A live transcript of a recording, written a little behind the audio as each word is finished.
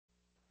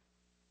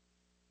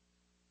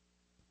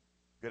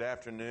Good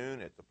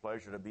afternoon. It's a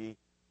pleasure to be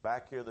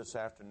back here this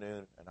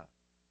afternoon. And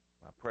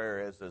my prayer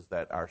is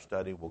that our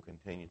study will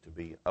continue to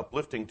be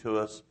uplifting to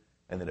us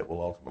and that it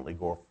will ultimately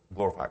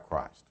glorify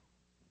Christ.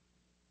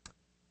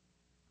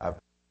 I've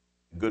had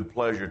the good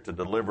pleasure to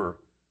deliver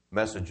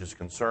messages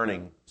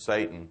concerning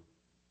Satan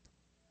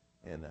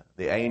and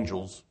the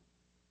angels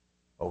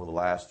over the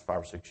last 5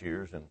 or 6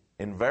 years. And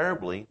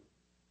invariably,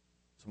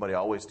 somebody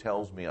always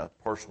tells me a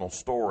personal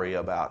story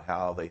about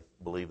how they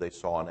believe they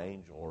saw an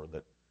angel or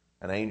that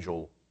an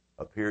angel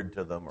appeared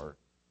to them or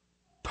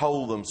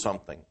told them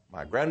something.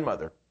 My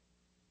grandmother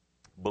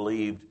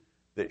believed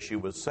that she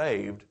was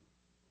saved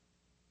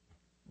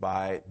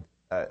by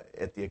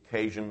at the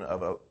occasion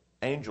of an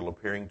angel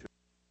appearing to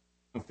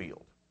her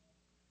field.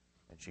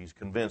 And she's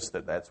convinced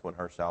that that's when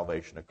her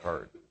salvation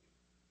occurred.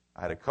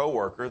 I had a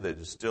coworker that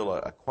is still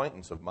an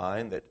acquaintance of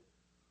mine that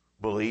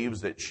believes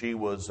that she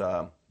was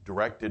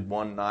directed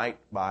one night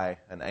by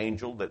an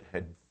angel that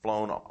had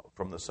flown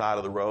from the side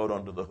of the road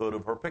onto the hood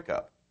of her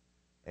pickup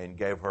and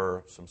gave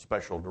her some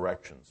special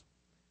directions.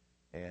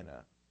 And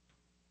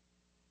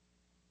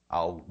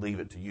I'll leave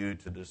it to you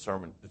to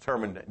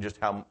determine just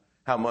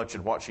how much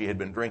and what she had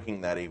been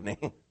drinking that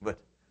evening. But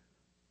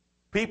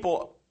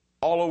people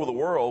all over the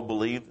world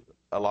believe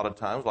a lot of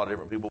times, a lot of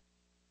different people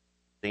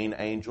have seen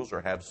angels or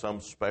have some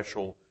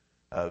special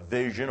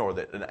vision or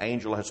that an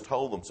angel has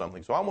told them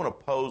something. So I want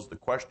to pose the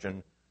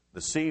question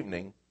this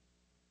evening,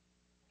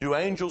 do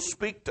angels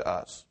speak to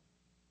us?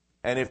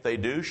 And if they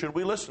do, should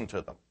we listen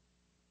to them?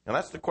 And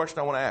that's the question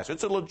I want to ask.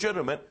 It's a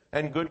legitimate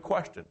and good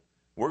question.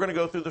 We're going to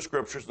go through the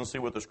Scriptures and see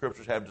what the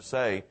Scriptures have to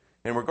say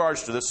in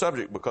regards to this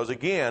subject because,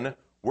 again,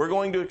 we're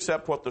going to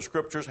accept what the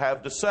Scriptures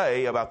have to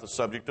say about the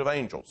subject of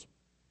angels.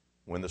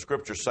 When the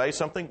Scriptures say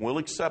something, we'll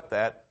accept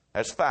that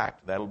as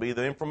fact. That'll be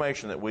the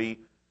information that we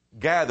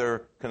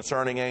gather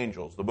concerning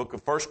angels. The book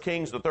of 1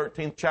 Kings, the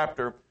 13th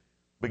chapter,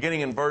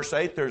 beginning in verse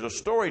 8, there's a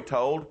story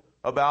told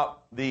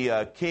about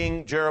the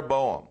king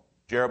Jeroboam.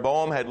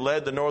 Jeroboam had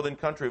led the northern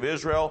country of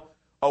Israel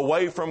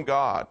away from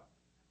God.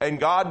 And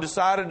God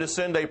decided to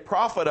send a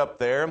prophet up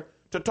there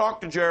to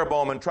talk to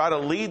Jeroboam and try to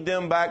lead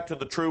them back to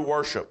the true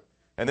worship.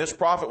 And this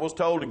prophet was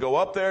told to go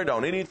up there,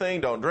 don't eat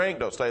anything, don't drink,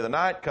 don't stay the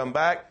night, come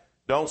back,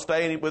 don't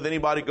stay with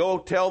anybody, go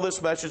tell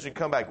this message and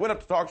come back. Went up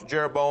to talk to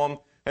Jeroboam,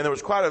 and there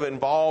was quite an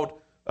involved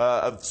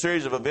a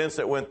series of events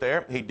that went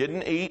there. He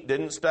didn't eat,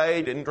 didn't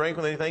stay, didn't drink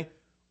with anything.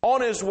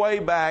 On his way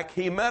back,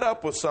 he met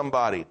up with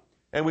somebody.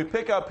 And we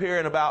pick up here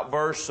in about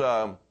verse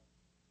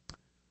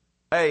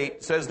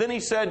 8, says, Then he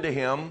said to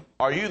him,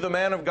 Are you the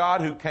man of God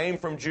who came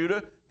from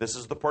Judah? This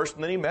is the person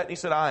that he met. And he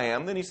said, I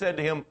am. Then he said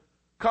to him,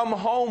 Come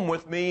home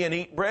with me and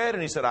eat bread.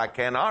 And he said, I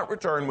cannot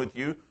return with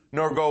you,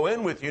 nor go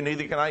in with you.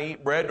 Neither can I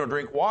eat bread nor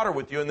drink water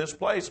with you in this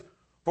place.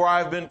 For I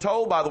have been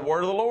told by the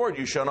word of the Lord,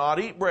 You shall not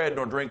eat bread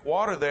nor drink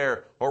water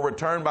there, or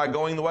return by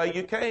going the way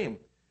you came.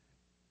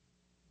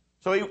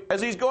 So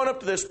as he's going up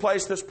to this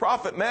place, this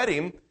prophet met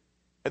him.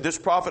 This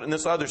prophet in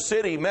this other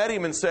city met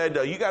him and said,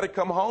 You got to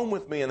come home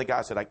with me. And the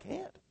guy said, I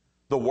can't.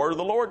 The word of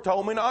the Lord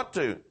told me not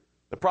to.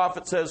 The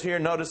prophet says here,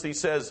 notice he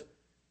said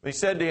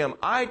to him,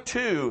 I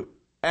too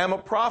am a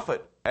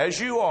prophet, as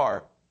you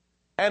are.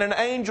 And an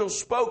angel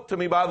spoke to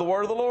me by the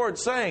word of the Lord,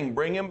 saying,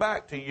 Bring him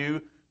back to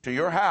you, to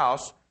your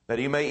house, that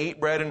he may eat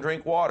bread and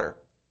drink water.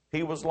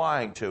 He was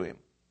lying to him.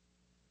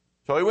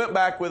 So he went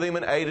back with him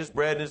and ate his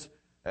bread in his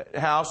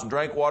house and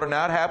drank water.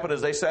 Now it happened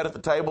as they sat at the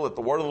table that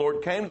the word of the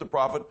Lord came to the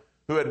prophet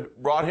who had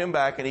brought him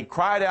back, and he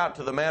cried out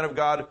to the man of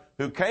God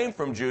who came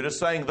from Judah,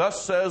 saying,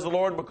 Thus says the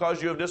Lord,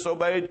 because you have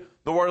disobeyed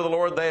the word of the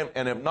Lord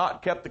and have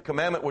not kept the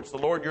commandment which the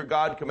Lord your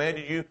God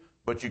commanded you,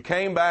 but you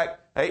came back,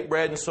 ate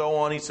bread, and so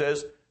on, he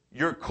says,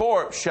 Your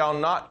corpse shall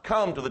not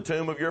come to the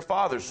tomb of your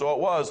fathers. So it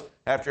was,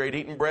 after he had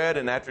eaten bread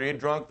and after he had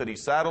drunk, that he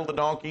saddled the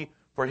donkey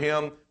for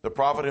him, the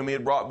prophet whom he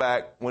had brought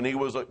back. When he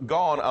was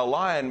gone, a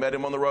lion met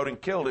him on the road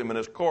and killed him, and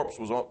his corpse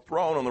was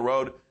thrown on the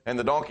road, and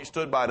the donkey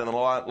stood by it, and the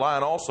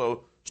lion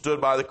also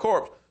stood by the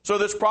corpse. So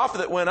this prophet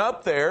that went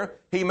up there,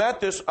 he met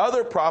this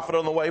other prophet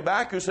on the way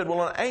back who said,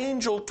 Well, an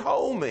angel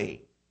told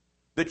me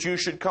that you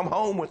should come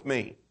home with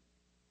me.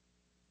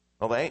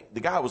 Well, the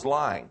guy was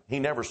lying. He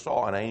never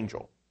saw an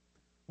angel.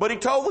 But he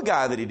told the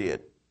guy that he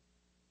did.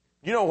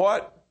 You know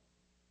what?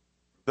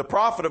 The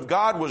prophet of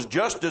God was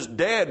just as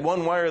dead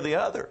one way or the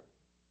other.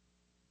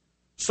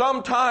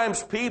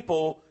 Sometimes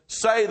people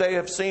say they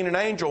have seen an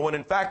angel when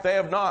in fact they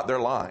have not. They're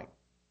lying.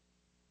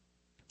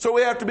 So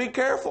we have to be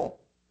careful.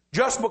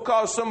 Just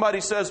because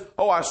somebody says,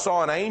 oh, I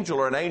saw an angel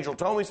or an angel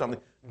told me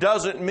something,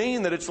 doesn't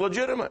mean that it's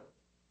legitimate.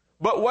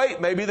 But wait,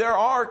 maybe there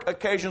are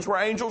occasions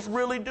where angels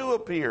really do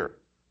appear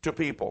to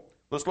people.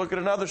 Let's look at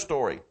another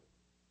story.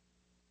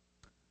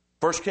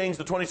 1 Kings,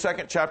 the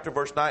 22nd chapter,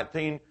 verse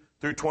 19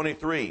 through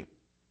 23.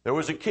 There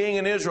was a king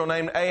in Israel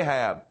named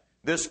Ahab.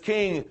 This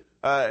king,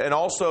 and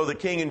also the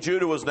king in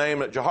Judah was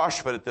named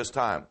Jehoshaphat at this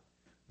time.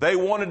 They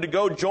wanted to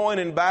go join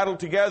in battle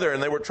together,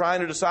 and they were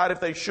trying to decide if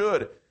they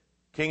should.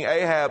 King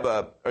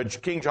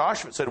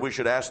Jehoshaphat said, we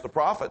should ask the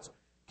prophets.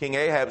 King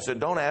Ahab said,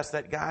 don't ask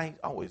that guy. He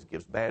always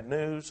gives bad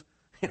news.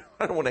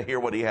 I don't want to hear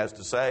what he has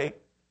to say.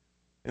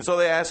 And so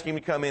they asked him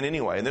to come in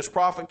anyway. And this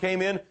prophet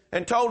came in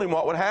and told him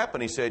what would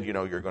happen. He said,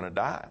 you're going to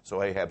die.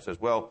 So Ahab says,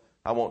 well,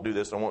 I won't do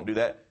this, I won't do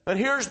that. And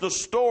here's the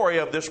story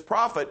of this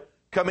prophet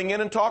coming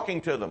in and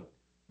talking to them.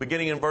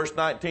 Beginning in verse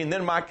 19,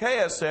 then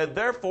Micaiah said,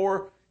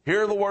 therefore,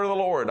 hear the word of the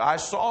Lord. I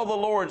saw the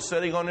Lord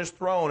sitting on his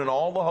throne and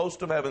all the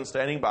host of heaven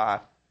standing by,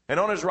 and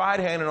on his right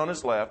hand and on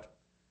his left.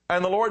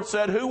 And the Lord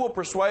said, who will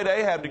persuade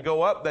Ahab to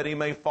go up that he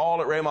may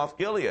fall at Ramoth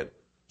Gilead?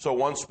 So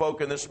one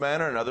spoke in this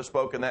manner, another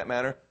spoke in that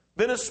manner.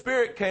 Then a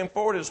spirit came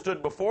forward and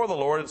stood before the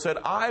Lord and said,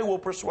 I will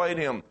persuade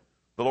him.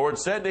 The Lord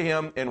said to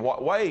him, in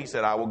what way? He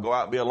said, I will go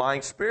out and be a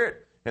lying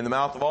spirit in the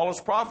mouth of all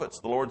his prophets.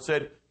 The Lord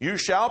said, you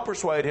shall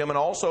persuade him and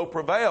also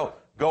prevail.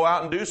 Go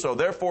out and do so.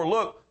 Therefore,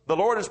 look, the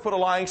Lord has put a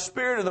lying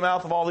spirit in the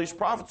mouth of all these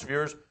prophets of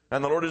yours,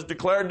 and the Lord has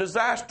declared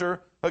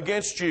disaster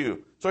against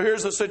you. So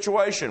here's the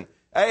situation.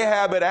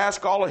 Ahab had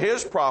asked all of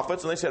his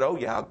prophets, and they said, oh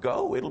yeah,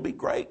 go. It'll be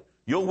great.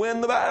 You'll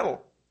win the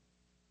battle.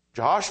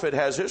 Jehoshaphat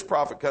has his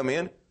prophet come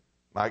in,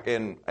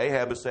 and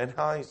Ahab is saying,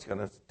 he's going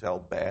to tell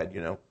bad,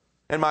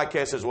 And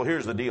Micaiah says, well,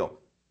 here's the deal.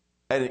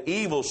 An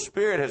evil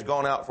spirit has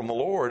gone out from the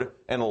Lord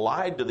and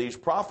lied to these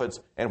prophets,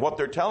 and what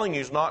they're telling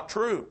you is not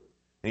true.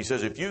 And he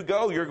says, if you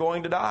go, you're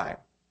going to die.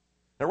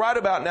 Now, right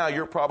about now,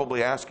 you're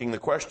probably asking the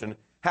question,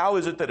 how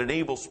is it that an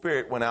evil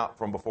spirit went out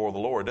from before the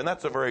Lord? And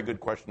that's a very good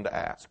question to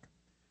ask.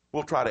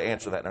 We'll try to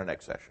answer that in our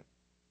next session.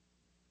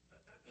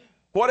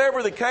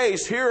 Whatever the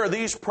case, here are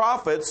these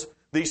prophets,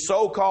 these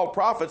so-called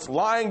prophets,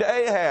 lying to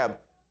Ahab.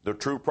 The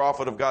true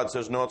prophet of God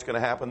says, no, it's going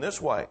to happen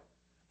this way.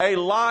 A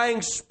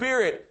lying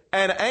spirit,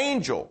 an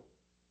angel,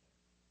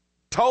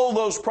 told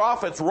those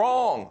prophets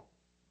wrong,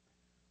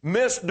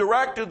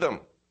 misdirected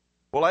them.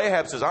 Well,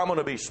 Ahab says, I'm going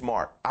to be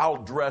smart. I'll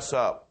dress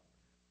up,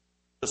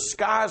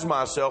 disguise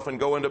myself, and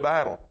go into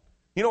battle.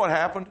 You know what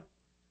happened?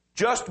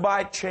 Just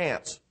by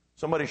chance,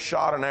 somebody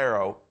shot an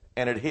arrow,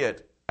 and it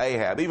hit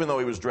Ahab. Even though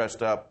he was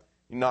dressed up,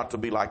 not to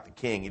be like the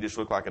king, he just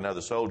looked like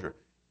another soldier.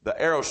 The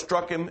arrow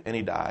struck him, and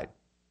he died.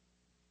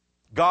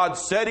 God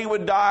said he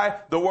would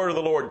die. The word of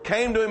the Lord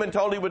came to him and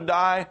told he would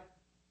die.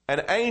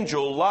 An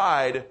angel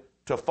lied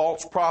to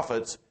false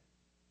prophets.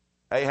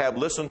 Ahab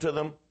listened to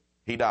them.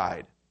 He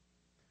died.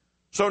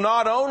 So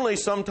not only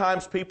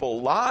sometimes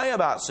people lie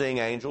about seeing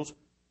angels,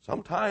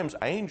 sometimes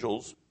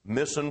angels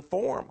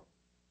misinform.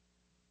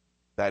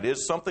 That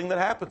is something that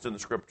happens in the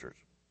Scriptures.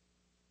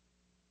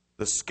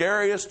 The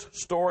scariest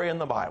story in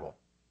the Bible.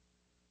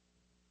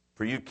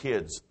 For you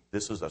kids,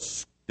 this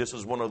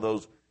is one of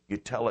those you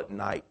tell at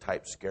night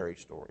type scary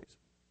stories.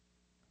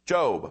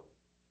 Job.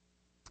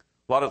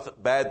 A lot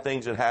of bad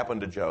things had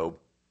happened to Job.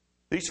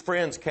 These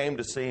friends came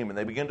to see him and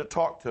they began to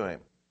talk to him.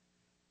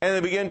 And they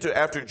began to,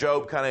 after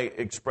Job kind of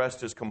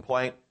expressed his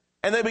complaint,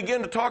 and they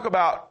began to talk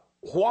about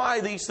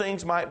why these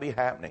things might be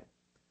happening.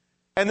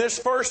 And this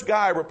first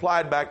guy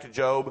replied back to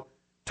Job,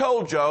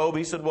 told Job,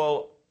 he said,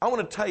 well, I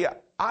want to tell you,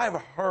 I've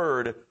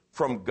heard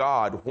from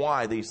God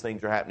why these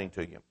things are happening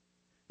to you.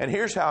 And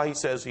here's how he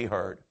says he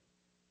heard.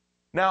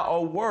 Now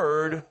a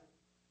word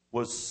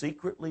was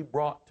secretly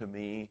brought to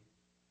me,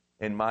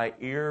 and my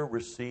ear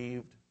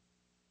received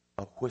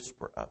a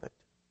whisper of it.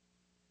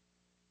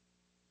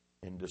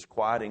 In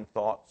disquieting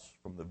thoughts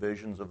from the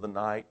visions of the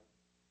night,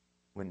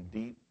 when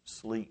deep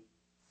sleep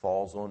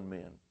falls on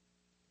men,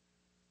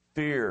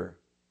 fear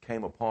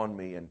came upon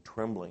me and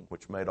trembling,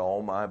 which made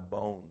all my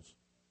bones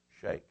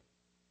shake.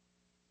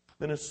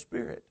 Then a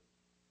spirit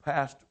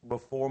passed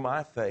before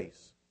my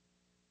face.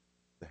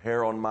 The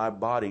hair on my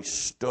body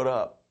stood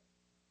up.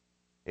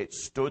 It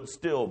stood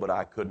still, but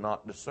I could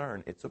not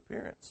discern its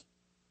appearance.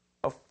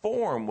 A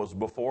form was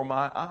before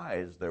my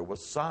eyes. There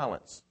was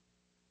silence.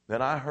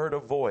 Then I heard a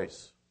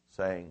voice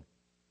saying,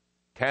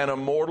 can a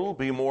mortal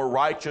be more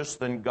righteous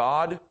than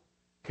God?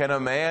 Can a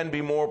man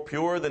be more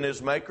pure than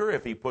his Maker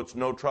if he puts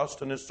no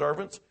trust in his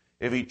servants?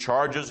 If he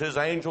charges his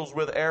angels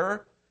with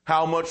error?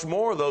 How much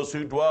more those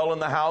who dwell in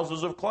the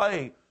houses of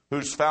clay,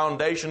 whose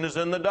foundation is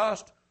in the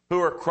dust, who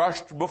are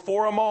crushed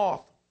before a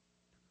moth?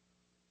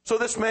 So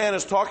this man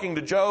is talking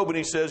to Job, and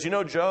he says,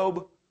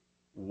 Job,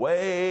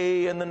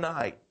 way in the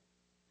night,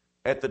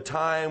 at the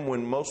time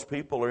when most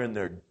people are in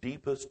their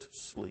deepest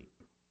sleep,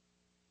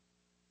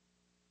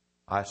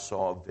 I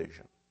saw a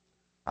vision.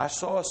 I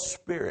saw a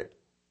spirit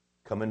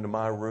come into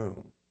my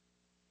room.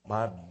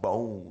 My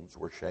bones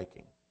were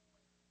shaking.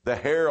 The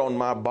hair on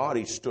my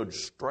body stood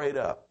straight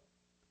up.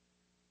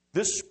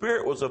 This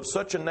spirit was of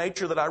such a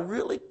nature that I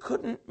really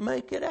couldn't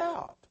make it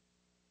out.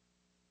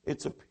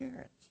 Its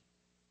appearance.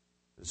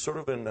 It's sort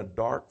of in a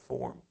dark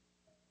form.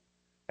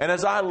 And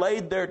as I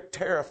laid there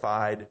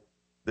terrified,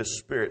 this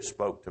spirit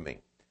spoke to me.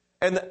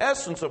 And the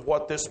essence of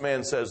what this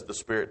man says the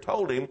spirit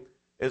told him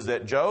is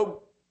that, Job,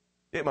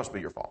 it must be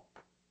your fault.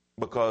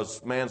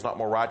 Because man's not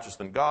more righteous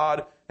than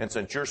God, and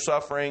since you're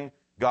suffering,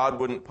 God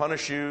wouldn't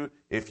punish you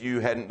if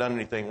you hadn't done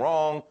anything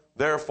wrong.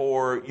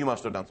 Therefore, you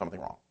must have done something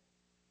wrong.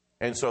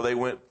 And so they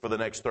went for the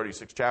next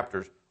 36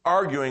 chapters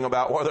arguing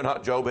about whether or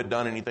not Job had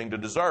done anything to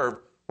deserve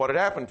what had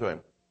happened to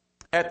him.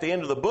 At the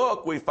end of the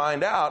book, we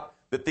find out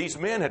that these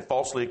men had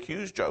falsely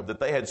accused Job, that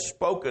they had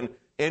spoken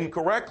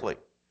incorrectly.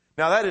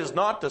 Now, that is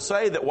not to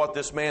say that what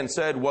this man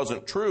said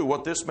wasn't true.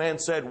 What this man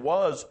said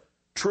was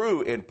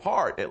true in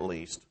part, at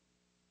least,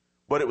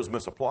 but it was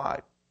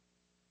misapplied.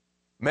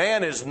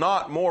 Man is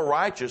not more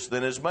righteous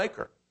than his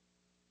maker.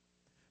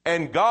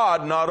 And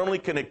God not only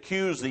can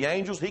accuse the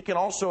angels, he can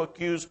also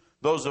accuse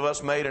those of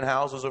us made in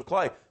houses of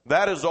clay.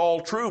 That is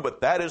all true,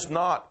 but that is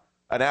not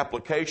an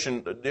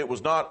application. It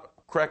was not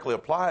correctly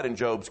applied in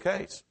Job's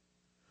case.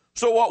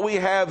 So what we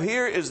have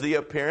here is the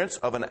appearance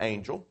of an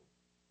angel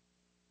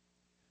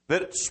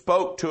that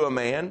spoke to a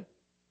man,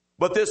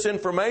 but this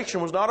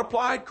information was not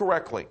applied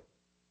correctly.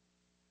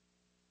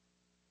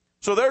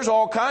 So there's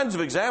all kinds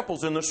of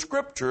examples in the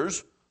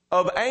Scriptures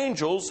of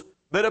angels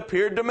that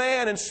appeared to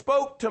man and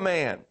spoke to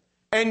man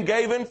and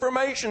gave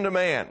information to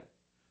man.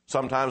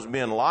 Sometimes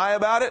men lie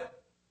about it.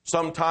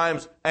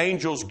 Sometimes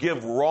angels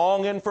give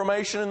wrong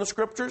information in the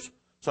Scriptures.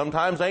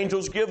 Sometimes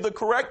angels give the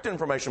correct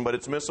information, but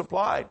it's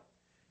misapplied.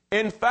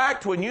 In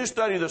fact, when you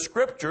study the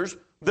Scriptures,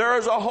 there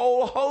is a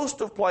whole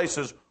host of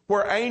places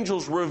where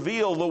angels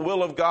reveal the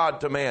will of God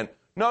to man.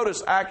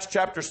 Notice Acts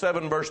chapter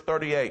 7, verse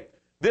 38.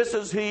 This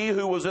is he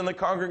who was in the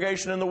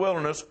congregation in the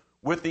wilderness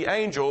with the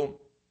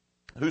angel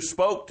who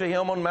spoke to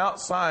him on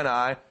Mount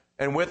Sinai,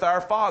 and with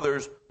our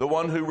fathers, the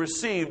one who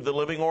received the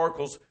living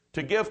oracles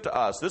to give to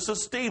us. This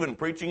is Stephen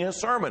preaching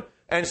his sermon.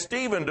 And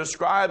Stephen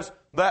describes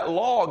that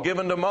law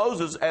given to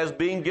Moses as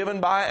being given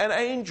by an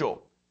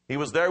angel. He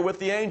was there with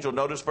the angel.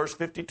 Notice verse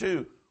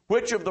 52.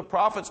 Which of the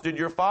prophets did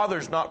your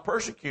fathers not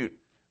persecute?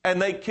 And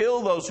they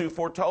killed those who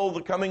foretold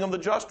the coming of the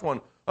just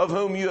one, of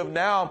whom you have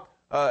now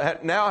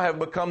have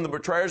become the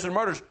betrayers and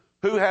murderers,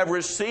 who have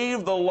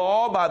received the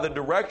law by the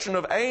direction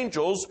of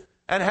angels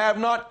and have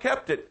not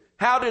kept it.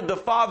 How did the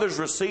fathers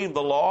receive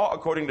the law,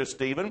 according to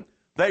Stephen?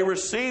 They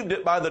received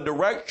it by the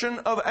direction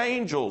of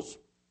angels.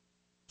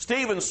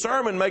 Stephen's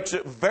sermon makes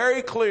it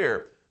very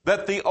clear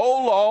that the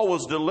old law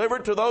was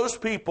delivered to those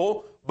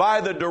people by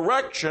the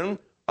direction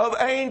of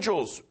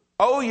angels.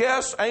 Oh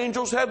yes,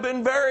 angels have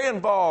been very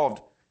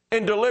involved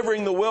in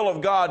delivering the will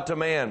of God to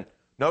man.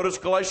 Notice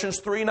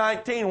Galatians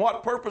 3:19.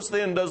 What purpose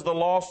then does the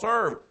law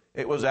serve?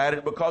 It was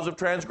added because of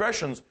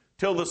transgressions,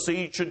 till the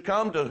seed should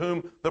come to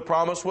whom the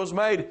promise was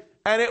made.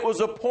 And it was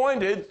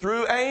appointed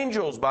through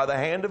angels by the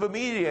hand of a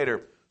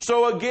mediator.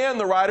 So again,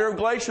 the writer of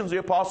Galatians, the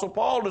Apostle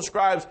Paul,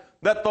 describes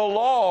that the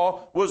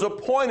law was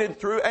appointed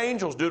through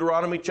angels.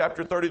 Deuteronomy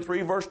chapter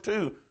 33, verse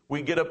 2.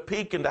 We get a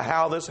peek into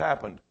how this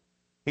happened.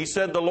 He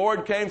said, the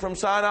Lord came from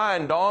Sinai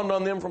and dawned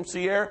on them from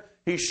Seir.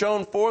 He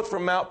shone forth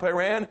from Mount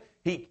Paran.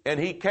 He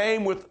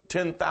came with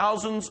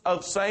 10,000s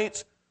of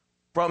saints.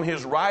 From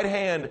his right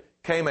hand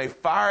came a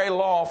fiery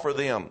law for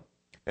them.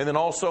 And then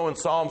also in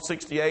Psalm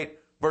 68,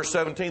 verse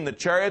 17, the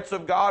chariots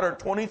of God are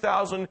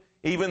 20,000,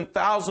 even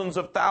thousands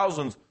of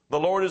thousands. The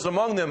Lord is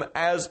among them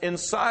as in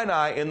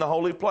Sinai in the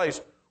holy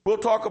place. We'll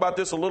talk about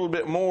this a little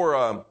bit more,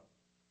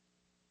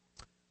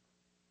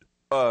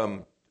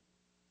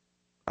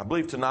 I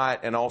believe tonight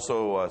and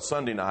also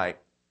Sunday night.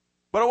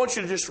 But I want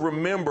you to just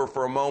remember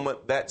for a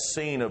moment that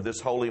scene of this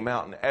holy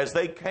mountain. As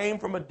they came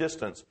from a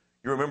distance,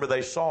 you remember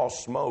they saw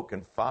smoke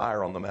and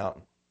fire on the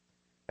mountain.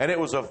 And it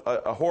was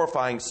a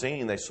horrifying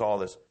scene. They saw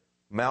this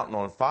mountain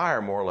on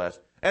fire, more or less.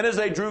 And as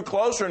they drew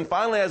closer, and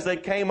finally as they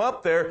came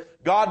up there,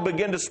 God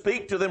began to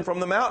speak to them from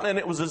the mountain, and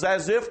it was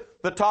as if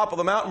the top of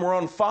the mountain were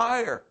on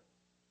fire.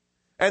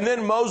 And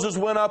then Moses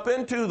went up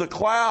into the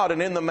cloud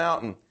and in the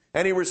mountain,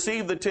 and he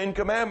received the 10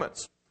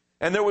 Commandments.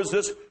 And there was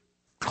this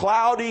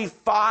cloudy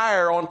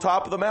fire on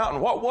top of the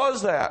mountain. What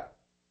was that?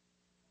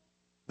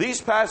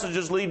 These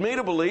passages lead me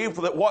to believe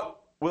that what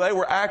they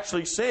were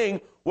actually seeing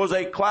was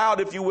a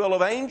cloud, if you will,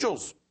 of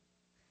angels.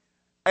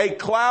 A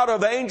cloud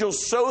of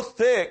angels so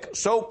thick,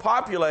 so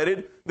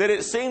populated, that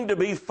it seemed to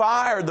be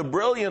fire, the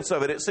brilliance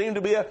of it. It seemed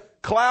to be a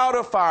cloud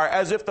of fire,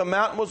 as if the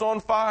mountain was on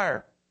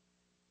fire.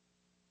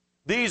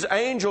 These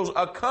angels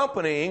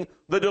accompanying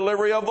the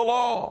delivery of the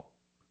law.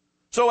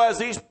 So as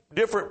these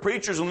different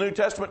preachers in the New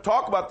Testament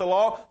talk about the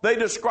law, they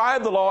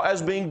describe the law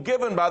as being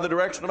given by the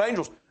direction of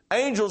angels.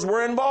 Angels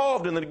were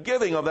involved in the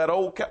giving of that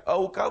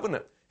old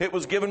covenant. It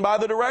was given by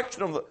the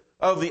direction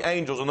of the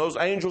angels, and those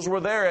angels were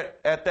there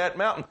at that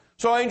mountain.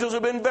 So angels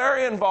have been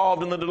very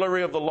involved in the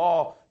delivery of the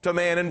law to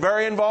man and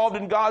very involved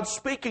in God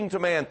speaking to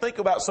man. Think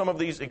about some of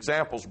these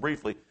examples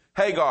briefly.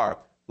 Hagar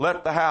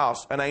left the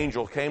house. An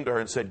angel came to her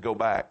and said, go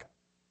back.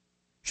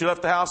 She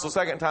left the house the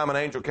second time. An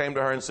angel came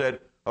to her and said,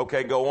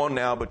 okay, go on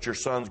now, but your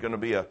son's going to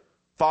be a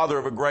father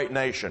of a great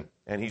nation,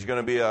 and he's going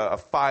to be a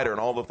fighter, and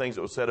all the things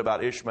that was said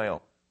about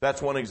Ishmael.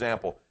 That's one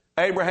example.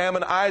 Abraham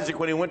and Isaac,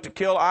 when he went to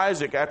kill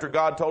Isaac, after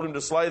God told him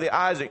to slay the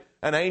Isaac,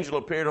 an angel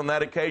appeared on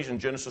that occasion,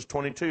 Genesis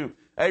 22.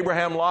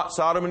 Abraham, Lot,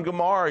 Sodom, and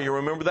Gomorrah. You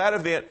remember that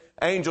event.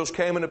 Angels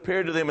came and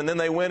appeared to them, and then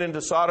they went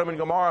into Sodom and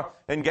Gomorrah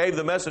and gave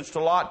the message to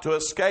Lot to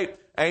escape.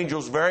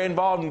 Angels very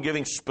involved in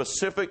giving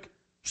specific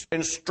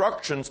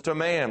instructions to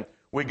man.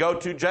 We go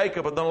to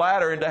Jacob and the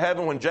ladder into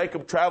heaven. When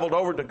Jacob traveled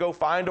over to go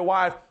find a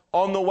wife,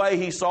 on the way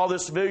he saw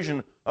this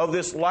vision of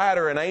this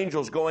ladder and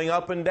angels going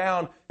up and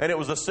down, and it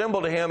was a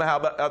symbol to him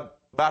about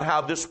how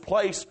this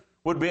place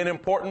would be an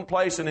important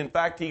place. And in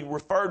fact, he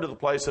referred to the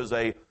place as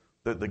a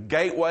the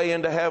gateway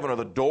into heaven, or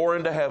the door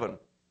into heaven.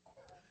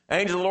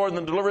 Angel of the Lord in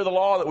the delivery of the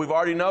law that we've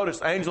already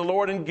noticed. Angel of the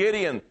Lord in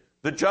Gideon,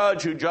 the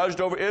judge who judged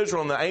over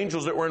Israel, and the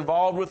angels that were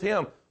involved with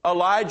him.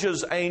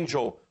 Elijah's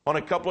angel. On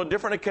a couple of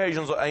different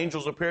occasions, the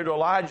angels appeared to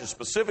Elijah.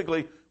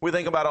 Specifically, we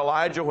think about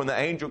Elijah when the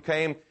angel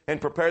came and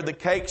prepared the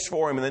cakes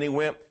for him, and then he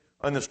went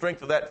on the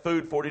strength of that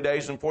food 40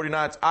 days and 40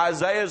 nights.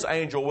 Isaiah's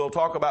angel, we'll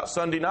talk about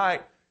Sunday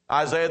night.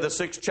 Isaiah, the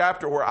 6th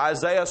chapter, where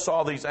Isaiah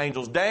saw these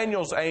angels.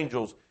 Daniel's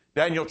angels.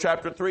 Daniel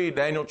chapter 3,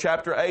 Daniel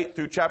chapter 8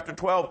 through chapter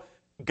 12.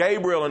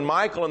 Gabriel and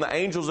Michael and the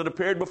angels that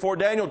appeared before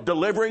Daniel,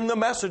 delivering the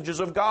messages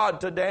of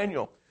God to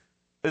Daniel.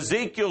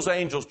 Ezekiel's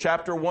angels,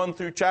 chapter 1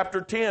 through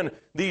chapter 10.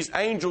 These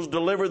angels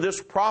deliver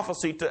this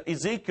prophecy to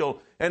Ezekiel,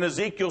 and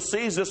Ezekiel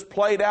sees this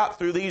played out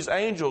through these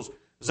angels.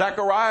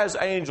 Zechariah's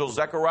angels,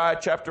 Zechariah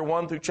chapter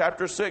 1 through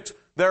chapter 6.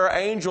 There are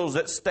angels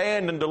that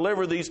stand and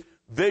deliver these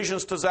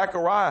visions to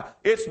Zechariah.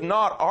 It's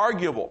not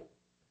arguable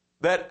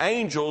that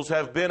angels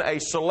have been a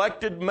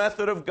selected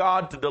method of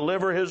God to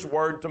deliver His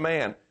word to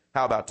man.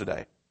 How about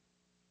today?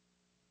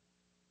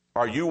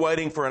 Are you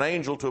waiting for an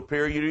angel to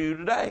appear to you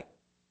today?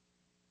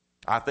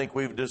 I think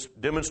we've just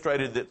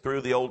demonstrated that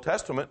through the Old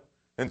Testament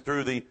and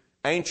through the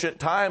ancient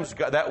times,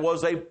 that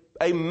was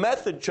a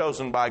method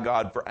chosen by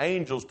God for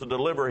angels to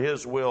deliver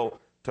His will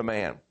to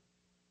man.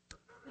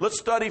 Let's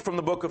study from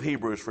the book of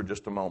Hebrews for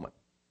just a moment.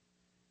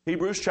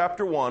 Hebrews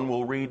chapter 1,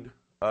 we'll read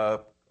a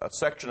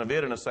section of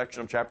it and a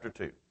section of chapter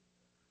 2.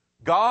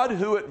 God,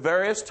 who at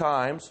various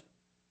times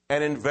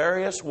and in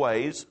various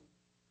ways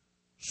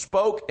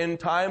spoke in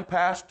time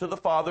past to the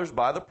fathers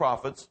by the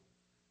prophets,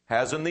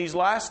 has in these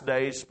last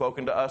days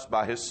spoken to us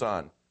by His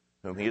Son,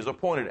 whom He has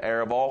appointed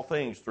heir of all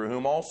things, through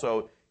whom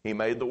also He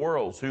made the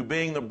worlds, who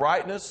being the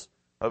brightness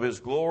of His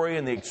glory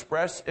and the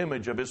express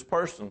image of His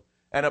person,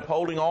 and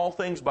upholding all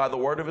things by the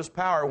word of His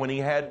power, when He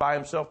had by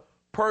Himself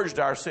purged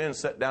our sins,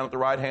 sat down at the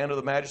right hand of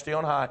the Majesty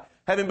on high,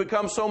 having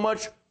become so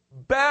much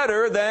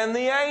better than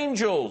the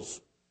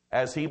angels,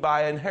 as He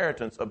by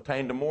inheritance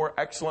obtained a more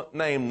excellent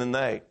name than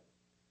they.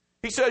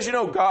 He says,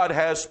 God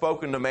has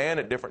spoken to man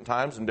at different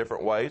times in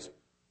different ways,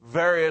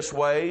 various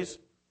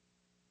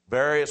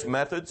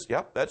methods.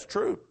 Yep, that's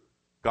true.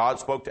 God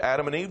spoke to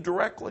Adam and Eve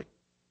directly.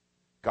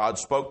 God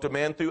spoke to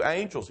man through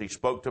angels. He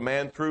spoke to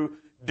man through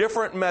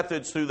different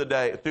methods through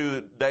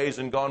the days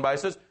and gone by. He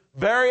says,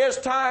 various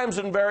times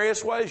and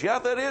various ways. Yeah,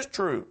 that is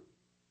true.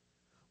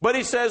 But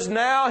He says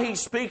now He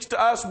speaks to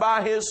us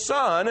by His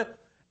Son,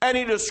 and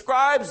He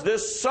describes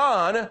this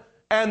Son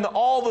and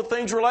all the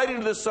things relating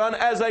to the Son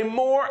as a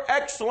more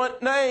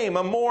excellent name,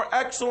 a more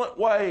excellent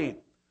way.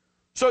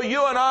 So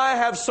you and I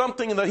have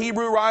something, the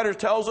Hebrew writer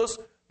tells us,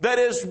 that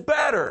is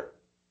better.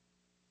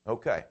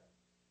 Okay.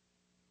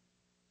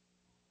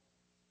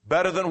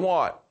 Better than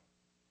what?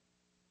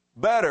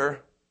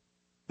 Better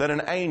than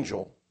an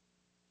angel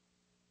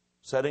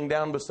sitting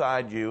down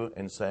beside you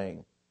and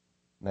saying,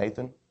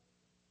 Nathan,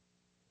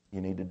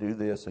 you need to do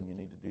this and you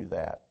need to do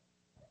that.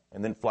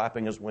 And then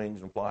flapping his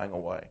wings and flying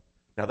away.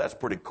 Now that's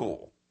pretty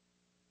cool.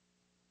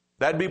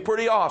 That'd be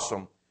pretty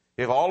awesome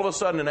if all of a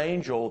sudden an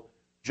angel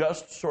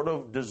just sort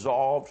of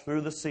dissolved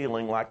through the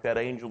ceiling like that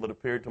angel that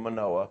appeared to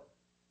Manoah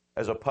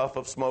as a puff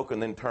of smoke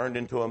and then turned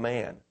into a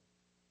man.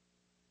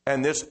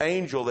 And this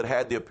angel that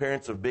had the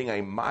appearance of being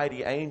a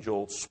mighty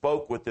angel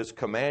spoke with this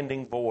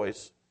commanding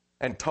voice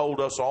and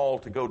told us all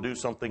to go do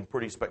something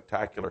pretty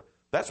spectacular.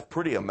 That's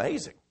pretty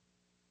amazing.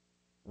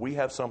 We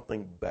have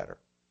something better.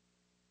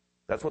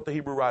 That's what the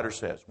Hebrew writer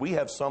says. We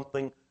have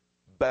something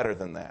better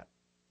than that.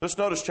 Let's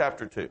notice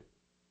chapter 2.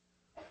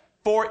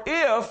 For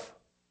if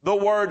the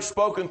word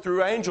spoken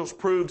through angels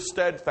proved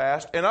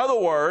steadfast, in other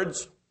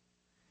words,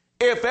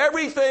 if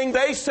everything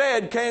they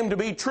said came to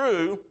be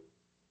true,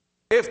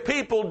 if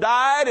people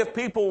died, if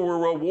people were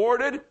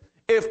rewarded,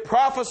 if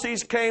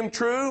prophecies came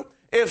true,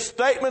 if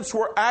statements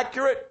were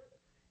accurate,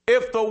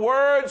 if the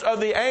words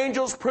of the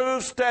angels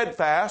proved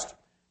steadfast,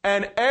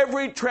 and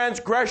every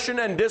transgression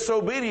and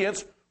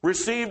disobedience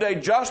received a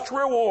just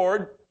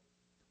reward,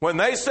 when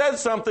they said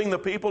something, the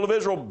people of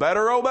Israel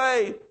better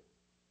obey,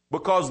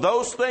 because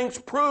those things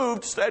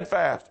proved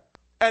steadfast.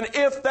 And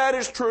if that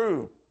is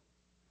true,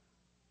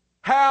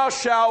 how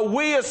shall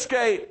we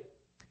escape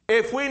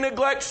if we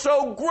neglect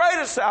so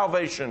great a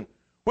salvation,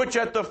 which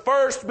at the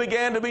first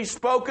began to be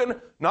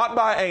spoken not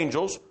by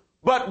angels,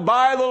 but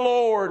by the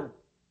Lord,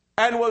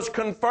 and was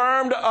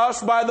confirmed to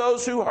us by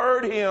those who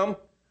heard Him,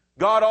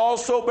 God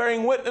also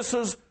bearing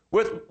witnesses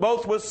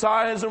both with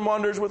signs and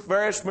wonders, with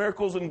various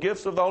miracles and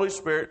gifts of the Holy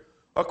Spirit,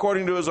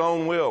 according to His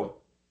own will.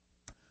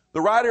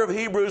 The writer of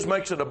Hebrews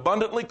makes it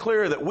abundantly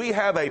clear that we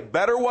have a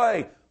better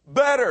way,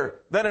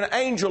 better than an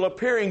angel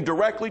appearing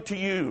directly to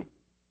you.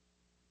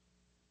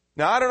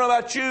 Now, I don't know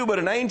about you, but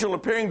an angel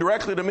appearing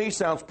directly to me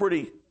sounds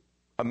pretty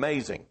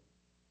amazing.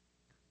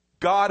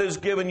 God has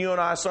given you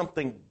and I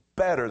something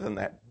better than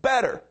that.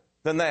 Better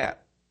than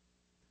that.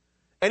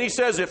 And He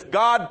says, if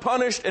God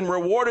punished and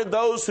rewarded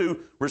those who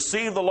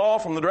received the law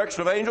from the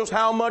direction of angels,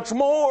 how much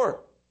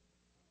more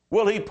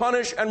will He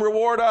punish and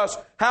reward us?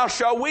 How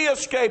shall we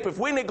escape if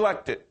we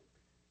neglect it?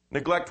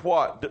 Neglect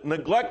what?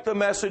 Neglect the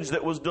message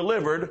that was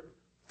delivered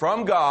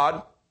from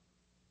God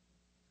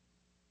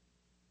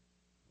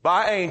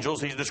by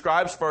angels. He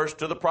describes first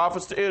to the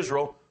prophets to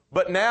Israel.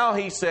 But now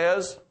he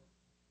says,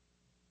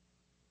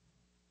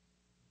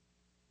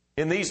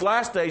 in these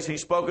last days,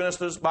 he's spoken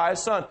to us by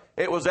his Son.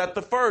 It was at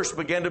the first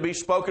began to be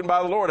spoken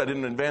by the Lord. I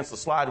didn't advance the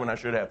slide when I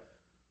should have.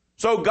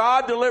 So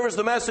God delivers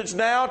the message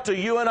now to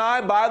you and I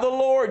by the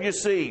Lord, you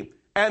see.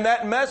 And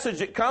that message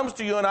that comes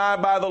to you and I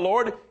by the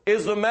Lord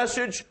is the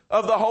message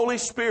of the Holy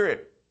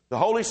Spirit. The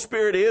Holy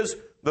Spirit is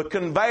the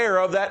conveyor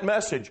of that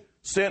message,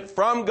 sent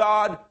from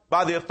God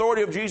by the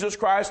authority of Jesus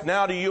Christ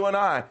now to you and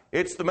I.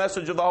 It's the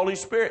message of the Holy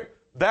Spirit.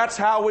 That's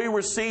how we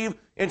receive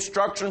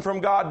instruction from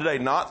God today,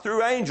 not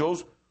through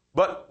angels,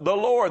 but the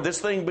Lord. This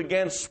thing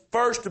began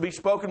first to be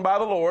spoken by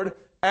the Lord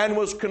and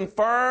was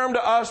confirmed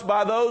to us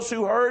by those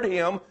who heard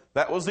him.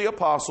 That was the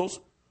apostles.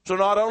 So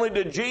not only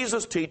did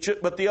Jesus teach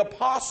it, but the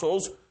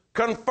apostles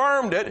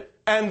confirmed it,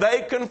 and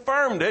they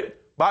confirmed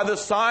it by the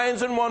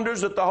signs and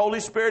wonders that the Holy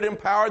Spirit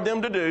empowered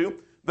them to do.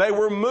 They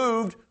were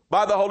moved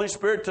by the Holy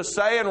Spirit to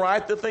say and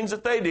write the things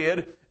that they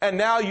did, and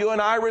now you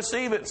and I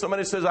receive it.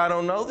 Somebody says, I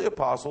don't know the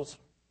apostles.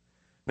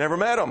 Never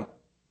met them.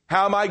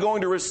 How am I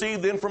going to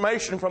receive the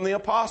information from the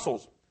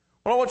apostles?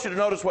 Well, I want you to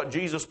notice what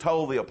Jesus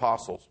told the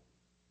apostles.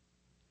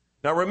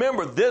 Now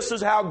remember, this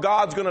is how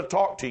God's going to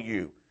talk to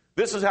you.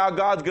 This is how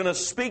God's going to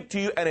speak to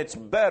you, and it's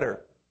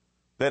better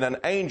than an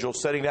angel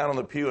sitting down on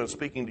the pew and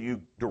speaking to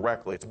you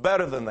directly. It's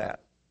better than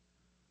that.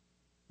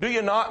 Do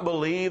you not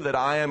believe that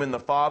I am in the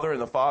Father and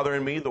the Father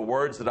in me, the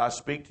words that I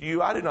speak to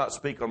you? I do not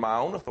speak on my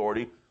own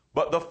authority,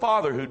 but the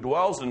Father who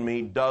dwells in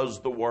me does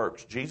the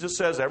works. Jesus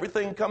says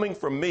everything coming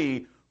from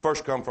me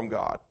first come from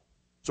God.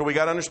 So we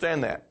got to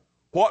understand that.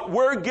 What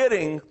we're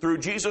getting through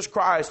Jesus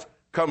Christ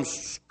comes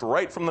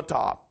straight from the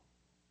top.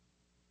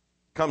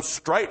 Comes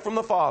straight from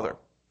the Father.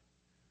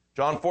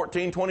 John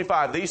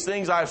 14:25, these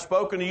things I have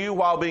spoken to you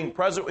while being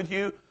present with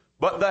you,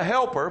 but the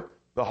Helper,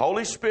 the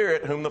Holy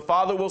Spirit, whom the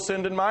Father will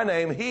send in my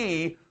name,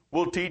 he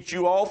will teach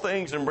you all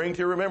things and bring to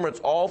your remembrance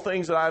all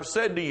things that I have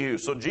said to you.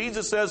 So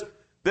Jesus says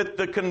that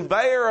the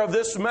conveyor of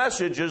this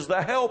message is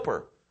the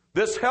Helper.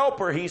 This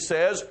Helper, he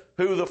says,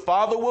 who the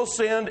Father will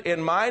send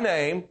in my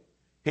name,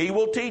 he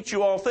will teach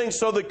you all things.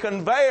 So the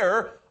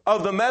conveyor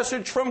of the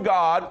message from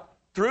God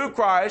through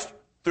Christ,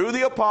 through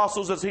the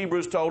apostles, as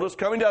Hebrews told us,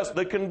 coming to us,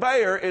 the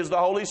conveyor is the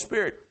Holy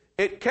Spirit.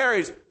 It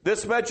carries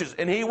this message,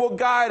 and he will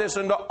guide us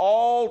into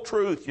all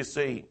truth, you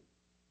see.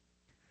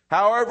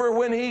 However,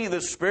 when he,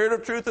 the Spirit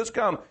of truth, has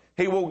come,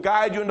 he will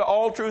guide you into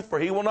all truth, for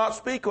he will not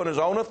speak on his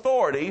own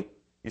authority.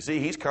 You see,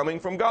 he's coming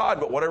from God,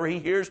 but whatever he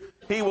hears,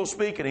 he will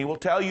speak, and he will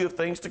tell you of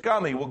things to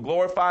come. He will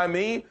glorify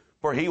me,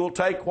 for he will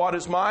take what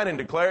is mine and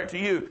declare it to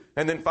you.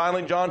 And then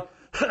finally, John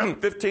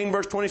 15,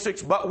 verse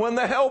 26, but when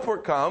the Helper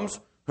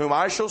comes, whom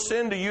I shall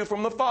send to you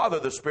from the Father,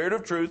 the Spirit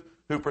of truth,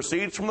 who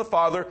proceeds from the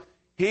Father,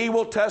 he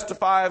will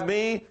testify of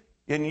me,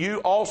 and you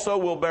also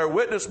will bear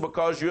witness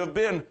because you have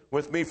been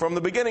with me from the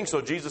beginning.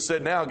 So Jesus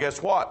said, now,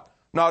 guess what?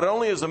 Not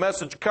only is the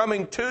message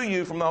coming to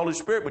you from the Holy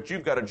Spirit, but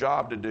you've got a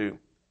job to do.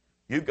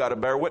 You've got to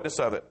bear witness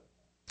of it.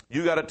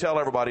 You've got to tell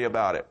everybody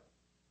about it.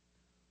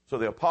 So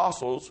the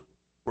apostles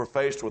were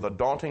faced with a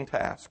daunting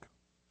task.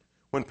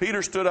 When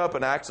Peter stood up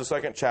in Acts, the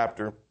 2nd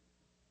chapter,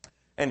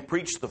 and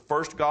preached the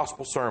first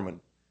gospel sermon,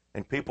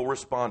 and people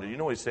responded, you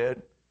know what he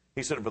said?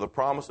 He said, for the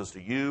promises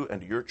to you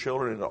and to your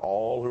children and to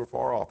all who are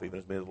far off, even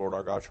as many as the Lord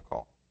our God shall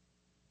call.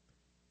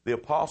 The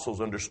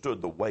apostles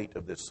understood the weight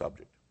of this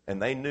subject, and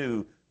they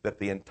knew that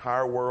the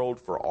entire world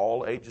for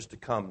all ages to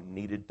come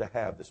needed to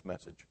have this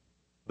message.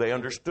 They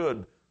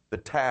understood the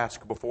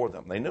task before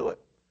them. They knew it.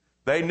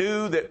 They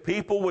knew that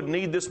people would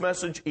need this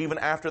message even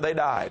after they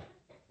died.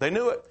 They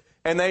knew it.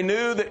 And they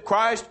knew that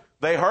Christ,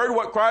 they heard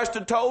what Christ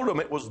had told them.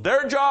 It was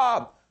their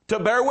job to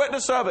bear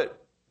witness of it.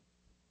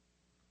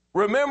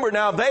 Remember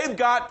now, they've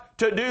got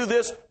to do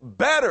this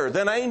better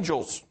than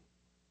angels.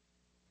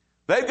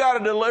 They've got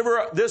to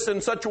deliver this in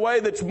such a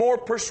way that's more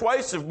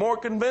persuasive, more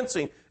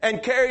convincing,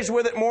 and carries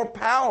with it more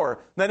power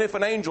than if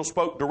an angel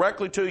spoke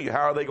directly to you.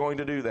 How are they going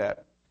to do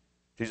that?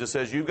 Jesus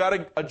says, you've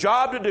got a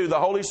job to do. The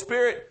Holy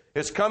Spirit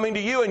is coming to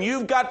you, and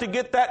you've got to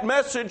get that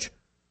message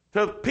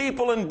to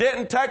people in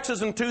Denton,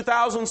 Texas in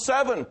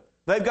 2007.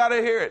 They've got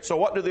to hear it. So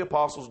what do the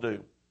apostles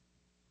do?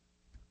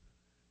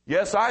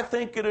 Yes, I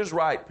think it is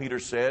right, Peter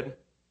said,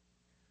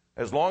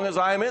 as long as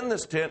I am in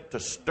this tent, to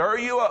stir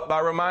you up by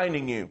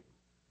reminding you.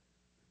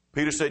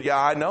 Peter said, yeah,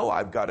 I know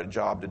I've got a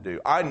job to do.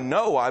 I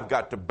know I've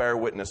got to bear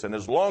witness. And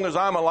as long as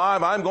I'm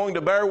alive, I'm going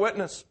to bear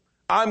witness.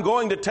 I'm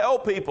going to tell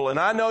people. And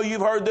I know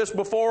you've heard this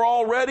before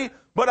already,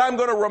 but I'm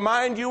going to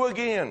remind you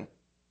again.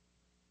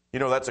 You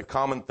know, that's a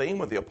common theme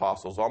with the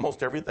apostles.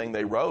 Almost everything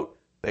they wrote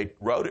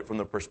it from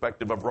the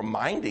perspective of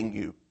reminding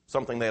you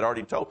something they had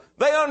already told.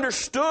 They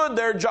understood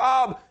their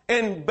job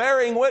in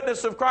bearing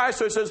witness of Christ.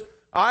 So it says,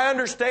 I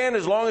understand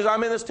as long as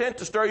I'm in this tent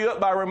to stir you up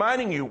by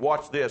reminding you,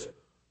 watch this,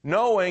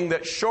 knowing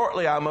that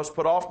shortly I must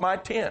put off my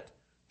tent,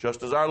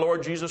 just as our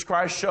Lord Jesus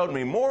Christ showed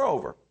me.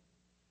 Moreover,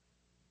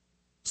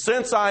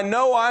 Since I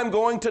know I'm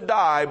going to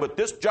die, but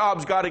this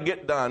job's got to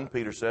get done,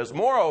 Peter says,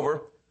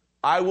 moreover,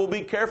 I will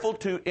be careful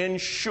to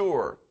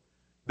ensure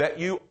that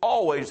you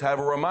always have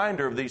a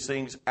reminder of these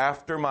things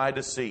after my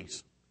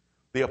decease.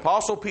 The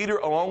Apostle Peter,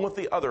 along with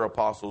the other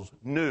apostles,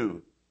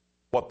 knew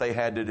what they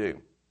had to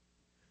do.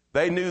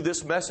 They knew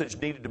this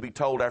message needed to be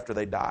told after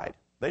they died.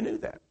 They knew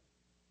that.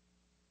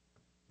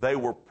 They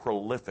were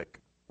prolific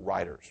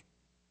writers.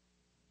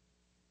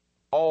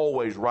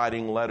 Always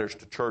writing letters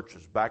to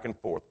churches back and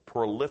forth.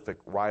 Prolific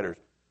writers.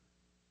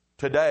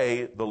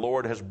 Today, the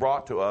Lord has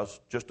brought to us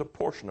just a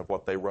portion of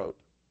what they wrote.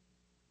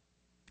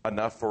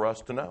 Enough for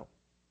us to know.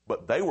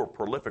 But they were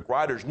prolific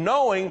writers,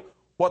 knowing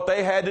what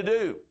they had to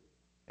do.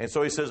 And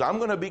so he says, I'm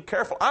going to be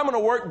careful. I'm going to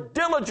work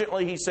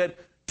diligently, he said,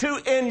 to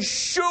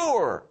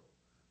ensure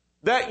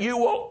that you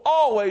will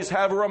always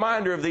have a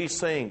reminder of these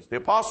things. The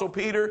Apostle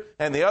Peter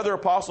and the other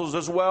apostles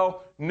as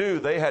well knew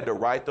they had to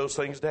write those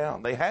things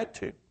down. They had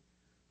to.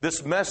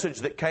 This message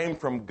that came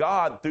from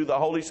God through the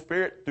Holy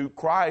Spirit, through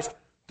Christ,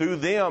 through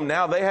them,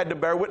 now they had to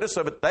bear witness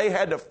of it. They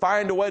had to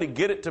find a way to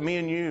get it to me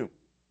and you.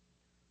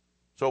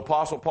 So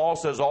Apostle Paul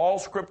says all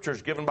Scripture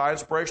is given by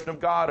inspiration of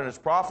God and is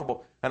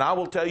profitable. And I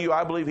will tell you,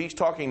 I believe he's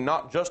talking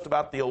not just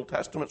about the Old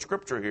Testament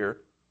Scripture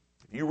here.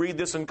 If you read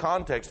this in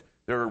context,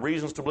 there are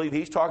reasons to believe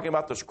he's talking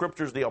about the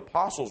Scriptures the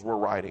apostles were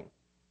writing.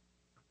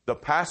 The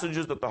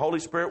passages that the Holy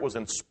Spirit was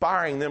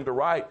inspiring them to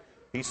write.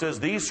 He says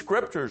these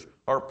Scriptures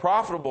are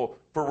profitable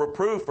for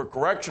reproof, for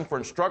correction, for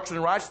instruction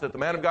in righteousness, that the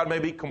man of God may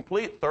be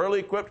complete,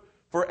 thoroughly equipped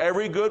for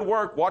every good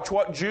work. Watch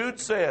what Jude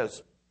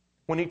says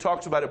when he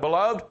talks about it.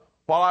 Beloved,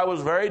 while I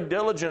was very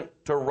diligent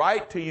to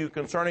write to you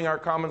concerning our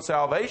common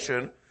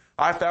salvation,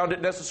 I found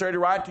it necessary to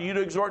write to you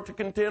to exhort to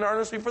contend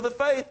earnestly for the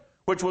faith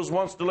which was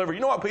once delivered. You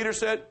know what Peter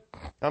said?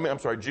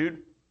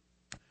 Jude.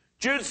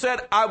 Jude said,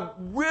 I'm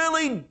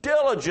really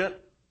diligent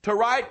to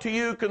write to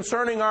you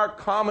concerning our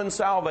common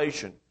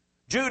salvation.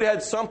 Jude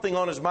had something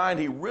on his mind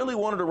he really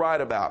wanted to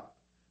write about.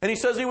 And he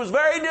says he was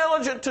very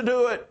diligent to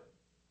do it.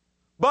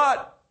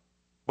 But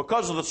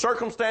because of the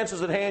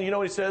circumstances at hand, you know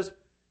what he says?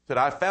 He said,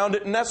 I found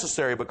it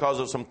necessary because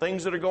of some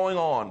things that are going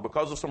on,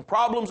 because of some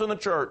problems in the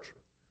church.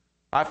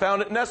 I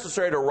found it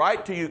necessary to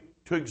write to you,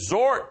 to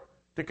exhort,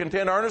 to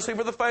contend earnestly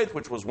for the faith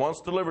which was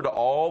once delivered to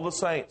all the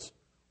saints.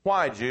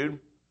 Why, Jude?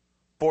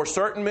 For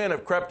certain men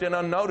have crept in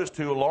unnoticed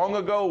who long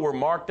ago were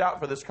marked out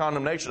for this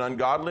condemnation,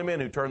 ungodly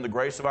men who turn the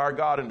grace of our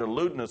God into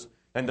lewdness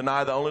and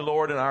deny the only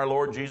Lord and our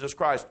Lord Jesus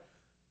Christ.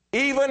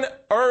 Even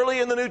early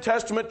in the New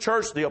Testament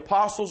church, the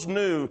apostles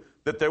knew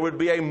that there would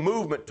be a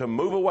movement to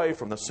move away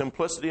from the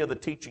simplicity of the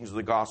teachings of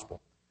the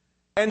gospel.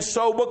 And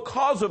so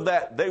because of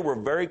that, they were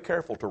very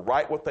careful to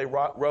write what they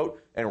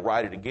wrote and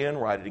write it again,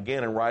 and write it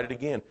again,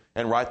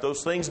 and write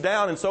those things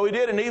down. And so he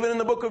did. And even in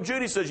the book of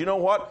Jude, he says, you know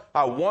what?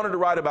 I wanted to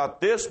write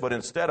about this, but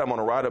instead I'm going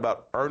to write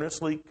about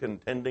earnestly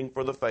contending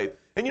for the faith.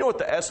 And you know what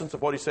the essence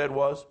of what he said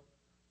was?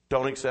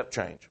 Don't accept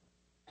change.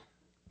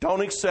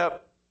 Don't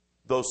accept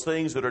those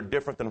things that are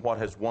different than what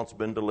has once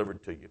been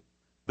delivered to you.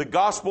 The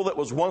gospel that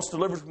was once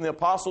delivered from the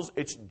apostles,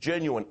 it's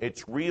genuine,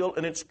 it's real,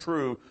 and it's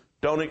true.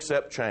 Don't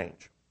accept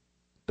change.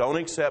 Don't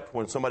accept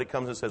when somebody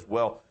comes and says,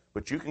 well,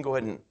 but you can go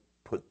ahead and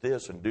put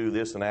this and do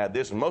this and add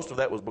this. And most of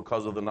that was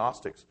because of the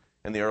Gnostics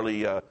in the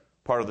early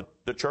part of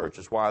the church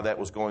is why that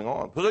was going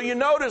on. So you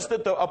notice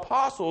that the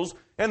apostles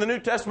in the New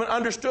Testament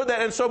understood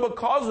that. And so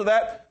because of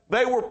that,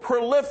 they were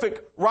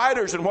prolific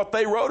writers. And what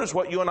they wrote is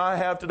what you and I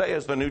have today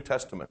as the New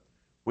Testament.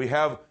 We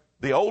have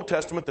the Old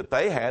Testament that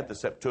they had, the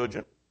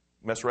Septuagint,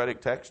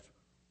 Masoretic text,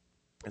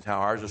 is how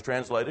ours is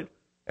translated.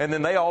 And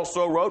then they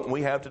also wrote, and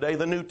we have today,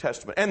 the New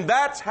Testament. And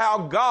that's how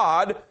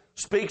God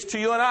speaks to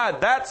you and I.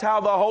 That's how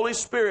the Holy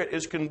Spirit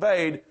is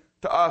conveyed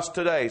to us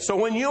today. So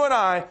when you and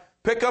I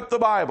pick up the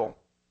Bible,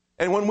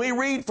 and when we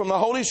read from the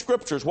Holy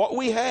Scriptures, what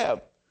we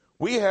have,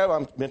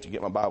 I meant to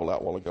get my Bible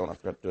out a while ago, and I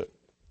forgot to do it.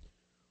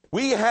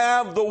 We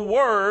have the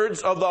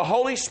words of the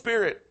Holy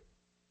Spirit.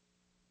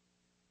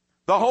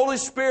 The Holy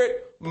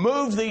Spirit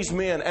moved these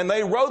men, and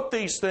they wrote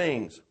these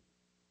things.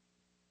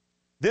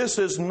 This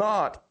is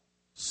not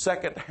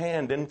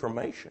second-hand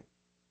information.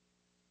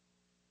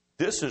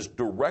 This is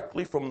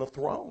directly from the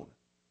throne.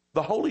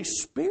 The Holy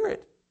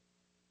Spirit,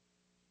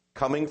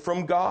 coming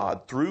from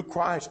God through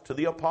Christ to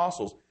the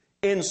apostles,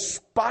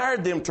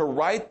 inspired them to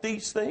write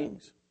these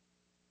things.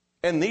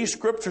 And these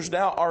scriptures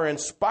now are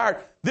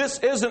inspired. This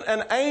isn't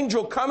an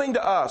angel coming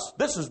to us.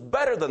 This is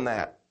better than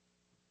that.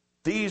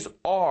 These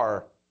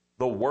are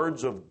the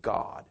words of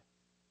God.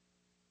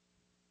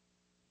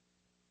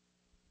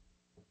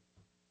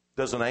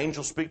 Does an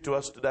angel speak to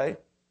us today?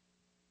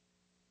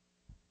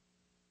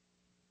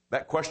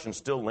 That question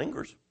still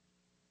lingers.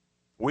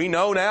 We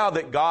know now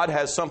that God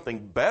has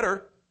something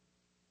better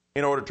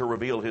in order to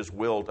reveal His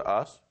will to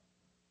us.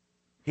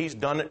 He's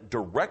done it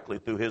directly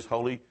through His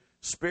Holy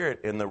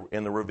Spirit in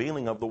the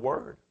revealing of the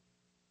Word.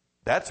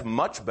 That's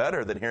much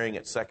better than hearing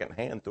it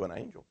secondhand through an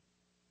angel.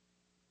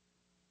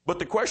 But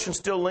the question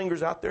still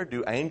lingers out there.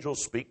 Do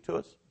angels speak to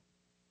us?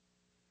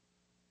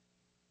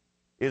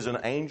 Is an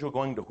angel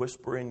going to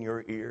whisper in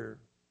your ear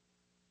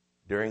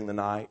during the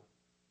night?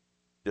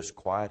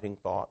 disquieting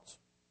thoughts,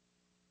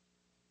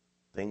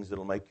 things that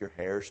will make your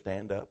hair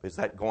stand up. Is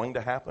that going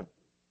to happen?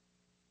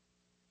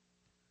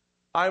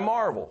 I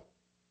marvel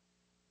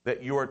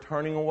that you are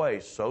turning away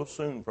so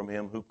soon from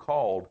him who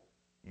called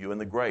you in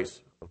the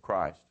grace of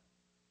Christ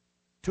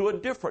to a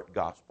different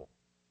gospel,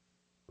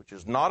 which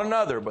is not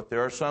another, but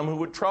there are some who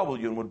would trouble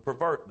you and would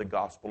pervert the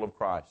gospel of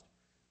Christ.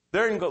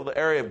 They're in the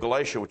area of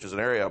Galatia, which is an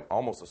area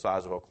almost the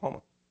size of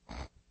Oklahoma.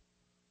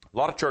 A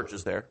lot of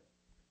churches there.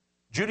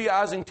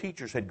 Judaizing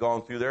teachers had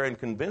gone through there and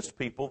convinced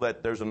people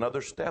that there's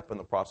another step in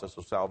the process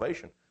of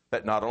salvation,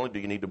 that not only do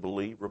you need to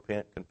believe,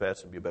 repent,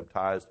 confess, and be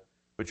baptized,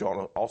 but you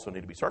also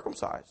need to be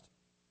circumcised.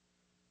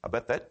 I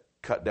bet that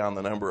cut down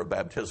the number of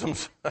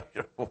baptisms.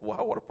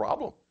 Wow, what a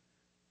problem.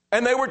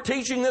 And they were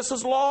teaching this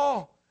as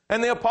law.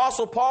 And the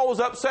Apostle Paul was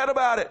upset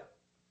about it.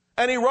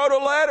 And he wrote a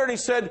letter and he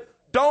said,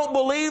 don't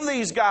believe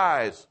these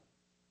guys.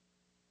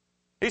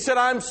 He said,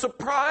 I'm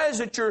surprised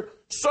that you're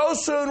so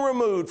soon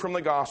removed from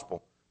the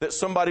gospel that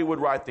somebody would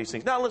write these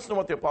things. Now listen to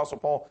what the Apostle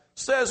Paul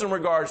says in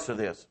regards to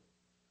this.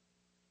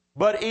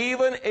 But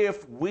even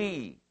if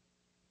we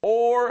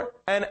or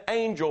an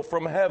angel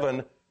from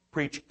heaven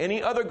preach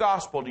any other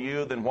gospel to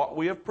you than what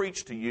we have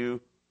preached to you,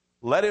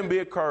 let him be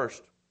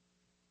accursed.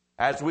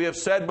 As we have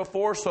said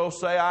before, so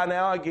say I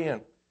now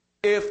again.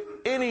 If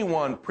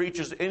anyone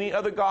preaches any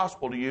other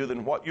gospel to you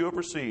than what you have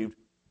received,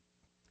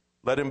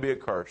 let him be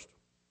accursed.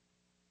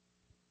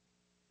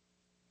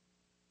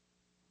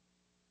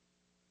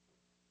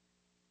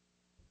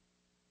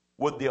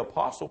 Would the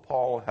Apostle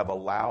Paul have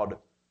allowed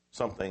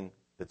something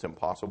that's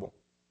impossible?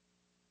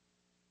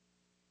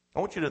 I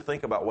want you to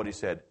think about what he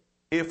said.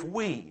 If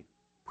we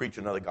preach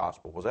another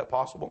gospel, was that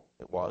possible?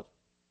 It was.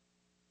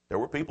 There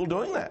were people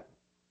doing that.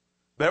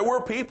 There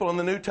were people in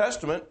the New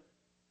Testament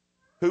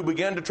who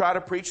began to try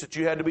to preach that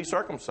you had to be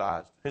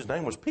circumcised. His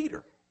name was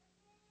Peter.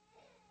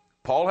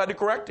 Paul had to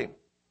correct him,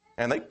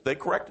 and they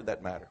corrected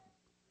that matter.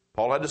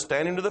 Paul had to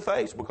stand him to the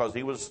face because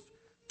he was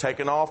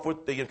taken off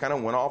with, he kind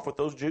of went off with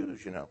those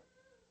Jews, you know.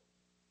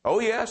 Oh,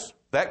 yes,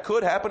 that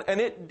could happen, and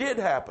it did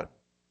happen.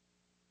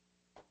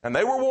 And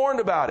they were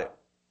warned about it.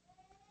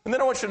 And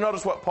then I want you to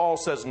notice what Paul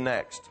says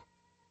next.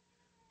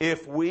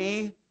 If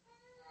we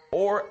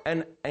or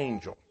an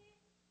angel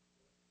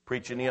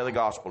preach any other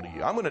gospel to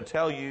you, I'm going to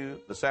tell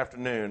you this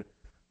afternoon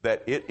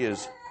that it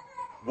is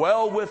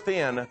well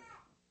within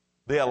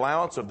the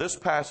allowance of this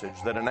passage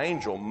that an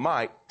angel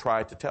might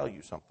try to tell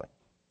you something.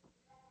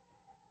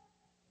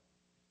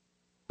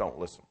 Don't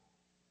listen.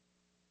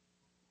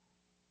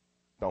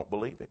 Don't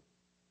believe him.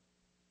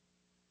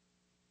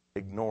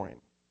 Ignore him.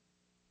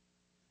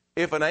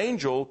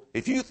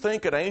 If you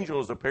think an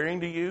angel is appearing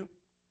to you,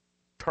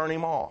 turn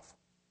him off.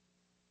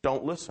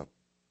 Don't listen.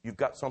 You've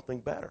got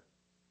something better.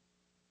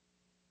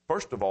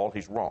 First of all,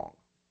 he's wrong.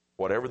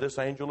 Whatever this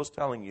angel is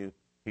telling you,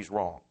 he's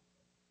wrong.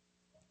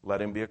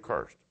 Let him be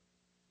accursed.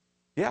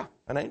 Yeah,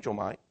 an angel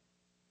might.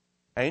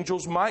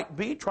 Angels might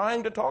be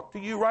trying to talk to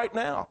you right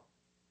now.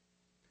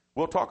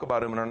 We'll talk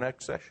about them in our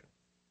next session.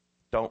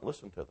 Don't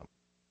listen to them.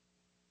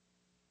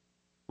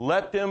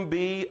 Let them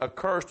be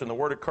accursed. And the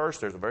word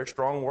accursed, there's a very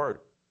strong word.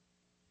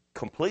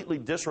 Completely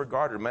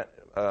disregarded.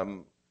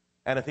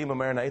 Anathema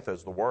maranatha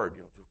is the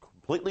word.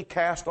 Completely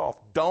cast off.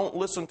 Don't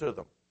listen to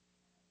them.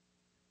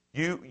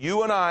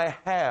 You and I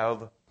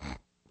have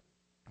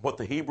what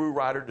the Hebrew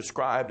writer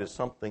described as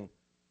something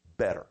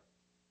better.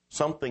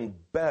 Something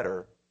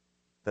better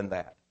than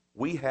that.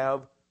 We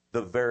have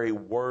the very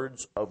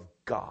words of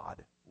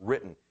God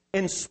written,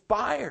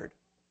 inspired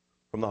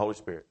from the Holy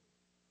Spirit.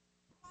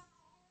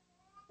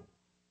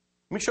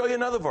 Let me show you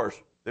another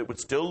verse that would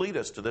still lead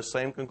us to this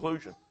same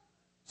conclusion.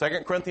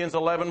 2 Corinthians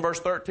 11, verse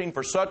 13,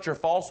 for such are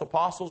false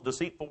apostles,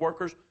 deceitful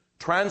workers,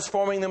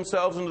 transforming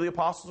themselves into the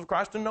apostles of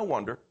Christ, and no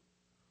wonder.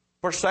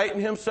 For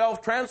Satan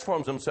himself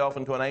transforms himself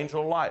into an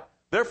angel of light.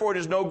 Therefore it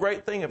is no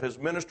great thing if his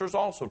ministers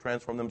also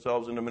transform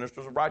themselves into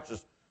ministers of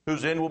righteousness,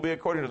 whose end will be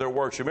according to their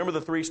works. You remember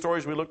the three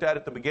stories we looked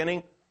at the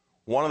beginning?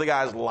 One of the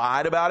guys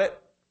lied about it.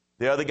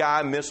 The other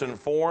guy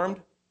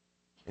misinformed.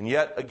 And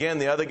yet, again,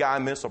 the other guy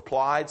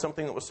misapplied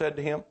something that was said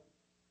to him.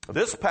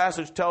 This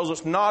passage tells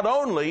us not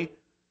only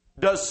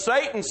does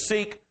Satan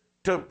seek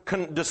to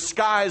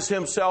disguise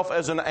himself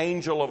as an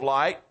angel of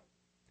light,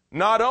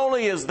 not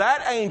only is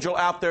that angel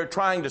out there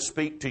trying to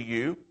speak to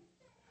you,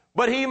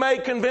 but he may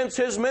convince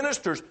his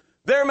ministers.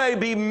 There may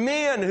be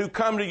men who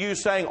come to you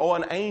saying, oh,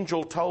 an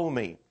angel told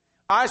me.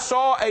 I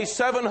saw a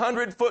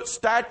 700-foot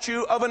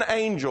statue of an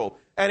angel,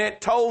 and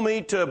it told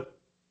me to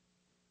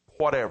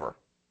whatever.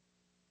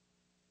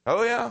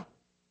 Oh, yeah.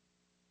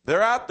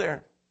 They're out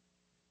there.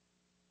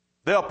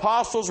 The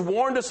apostles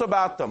warned us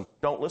about them.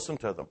 Don't listen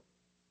to them.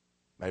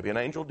 Maybe an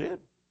angel did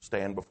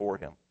stand before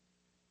him.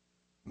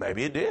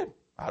 Maybe it did.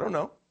 I don't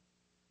know.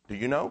 Do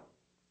you know?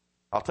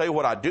 I'll tell you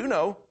what I do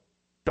know.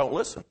 Don't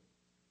listen.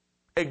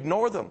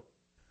 Ignore them.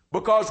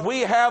 Because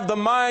we have the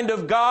mind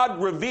of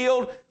God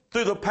revealed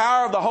through the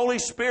power of the Holy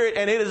Spirit,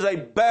 and it is a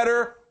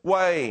better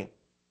way.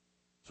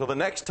 So the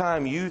next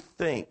time you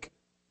think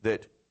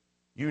that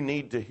you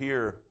need to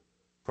hear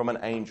from an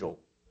angel,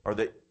 or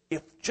that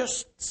if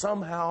just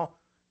somehow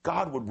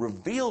God would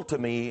reveal to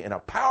me in a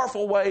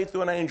powerful way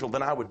through an angel,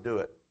 then I would do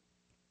it.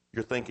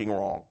 You're thinking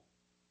wrong.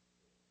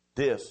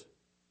 This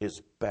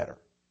is better.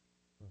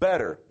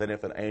 Better than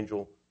if an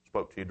angel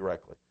spoke to you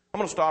directly. I'm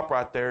going to stop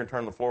right there and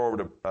turn the floor over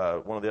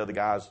to one of the other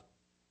guys.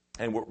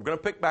 And we're going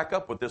to pick back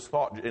up with this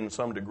thought in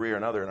some degree or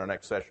another in our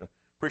next session.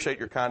 Appreciate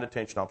your kind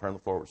attention. I'll turn the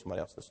floor over to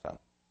somebody else this time.